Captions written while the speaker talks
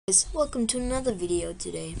Welcome to another video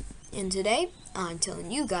today, and today I'm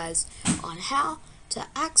telling you guys on how to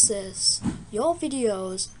access your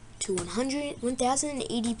videos to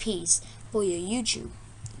 1080p for your YouTube.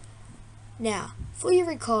 Now, for your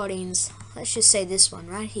recordings, let's just say this one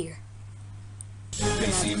right here that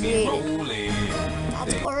I created.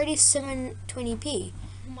 That's already 720p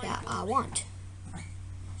that I want.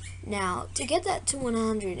 Now, to get that to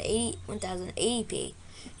 1080p,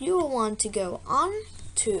 you will want to go on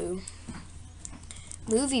to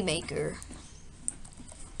Movie Maker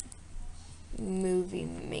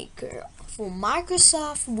for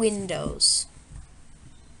Microsoft Windows,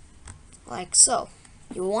 like so.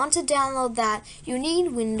 You want to download that. You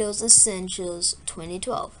need Windows Essentials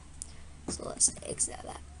 2012. So let's exit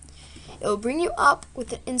that. It will bring you up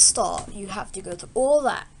with an install. You have to go through all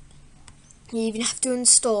that. You even have to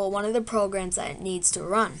install one of the programs that it needs to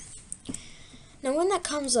run. Now when that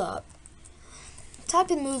comes up,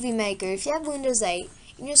 type in Movie Maker. If you have Windows 8,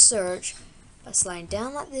 in your search, by sliding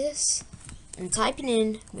down like this and typing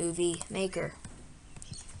in Movie Maker.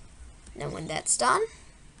 Now when that's done,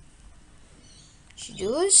 what you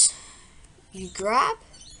do is you grab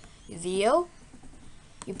your video,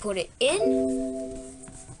 you put it in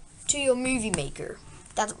to your Movie Maker.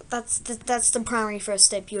 That's the primary first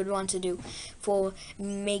step you would want to do for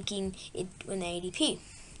making it 1080p.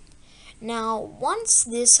 Now, once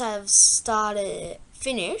this has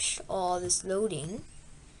finished all this loading,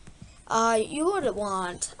 you would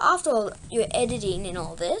want, after your editing and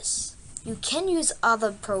all this, you can use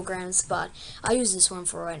other programs, but I use this one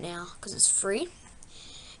for right now because it's free.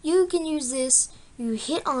 You can use this. You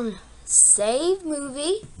hit on Save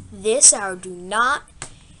Movie. This arrow, do not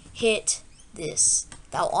hit this.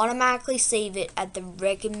 That will automatically save it at the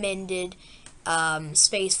recommended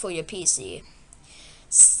space for your PC.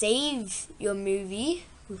 Save your movie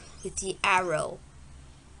with the arrow.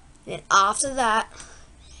 Then after that,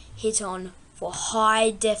 hit on for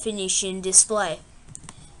high definition display.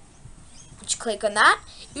 Once you click on that,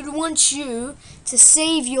 it wants you to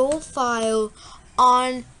save your file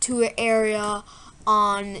onto an area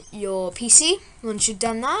on your PC. Once you've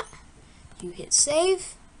done that, you hit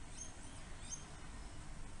save.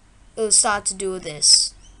 It'll start to do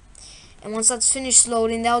this. And once that's finished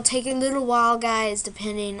loading, that'll take a little while, guys,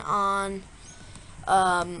 depending on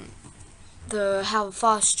how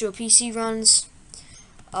fast your PC runs.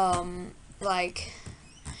 Like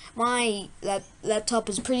my laptop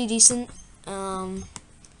is pretty decent,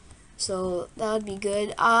 so that would be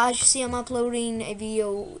good. As you see, I'm uploading a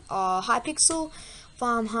video Hypixel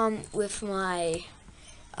from with my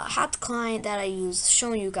hacked client that I use,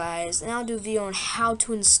 showing you guys, and I'll do a video on how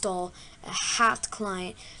to install a hacked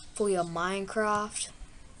client for your Minecraft.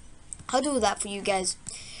 I'll do that for you guys.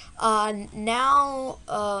 Now,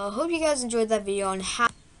 hope you guys enjoyed that video on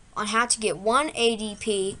how to get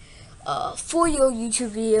 180p for your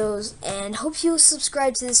YouTube videos, and hope you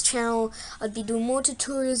subscribe to this channel. I'll be doing more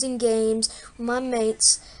tutorials and games with my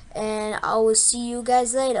mates, and I will see you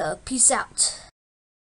guys later. Peace out.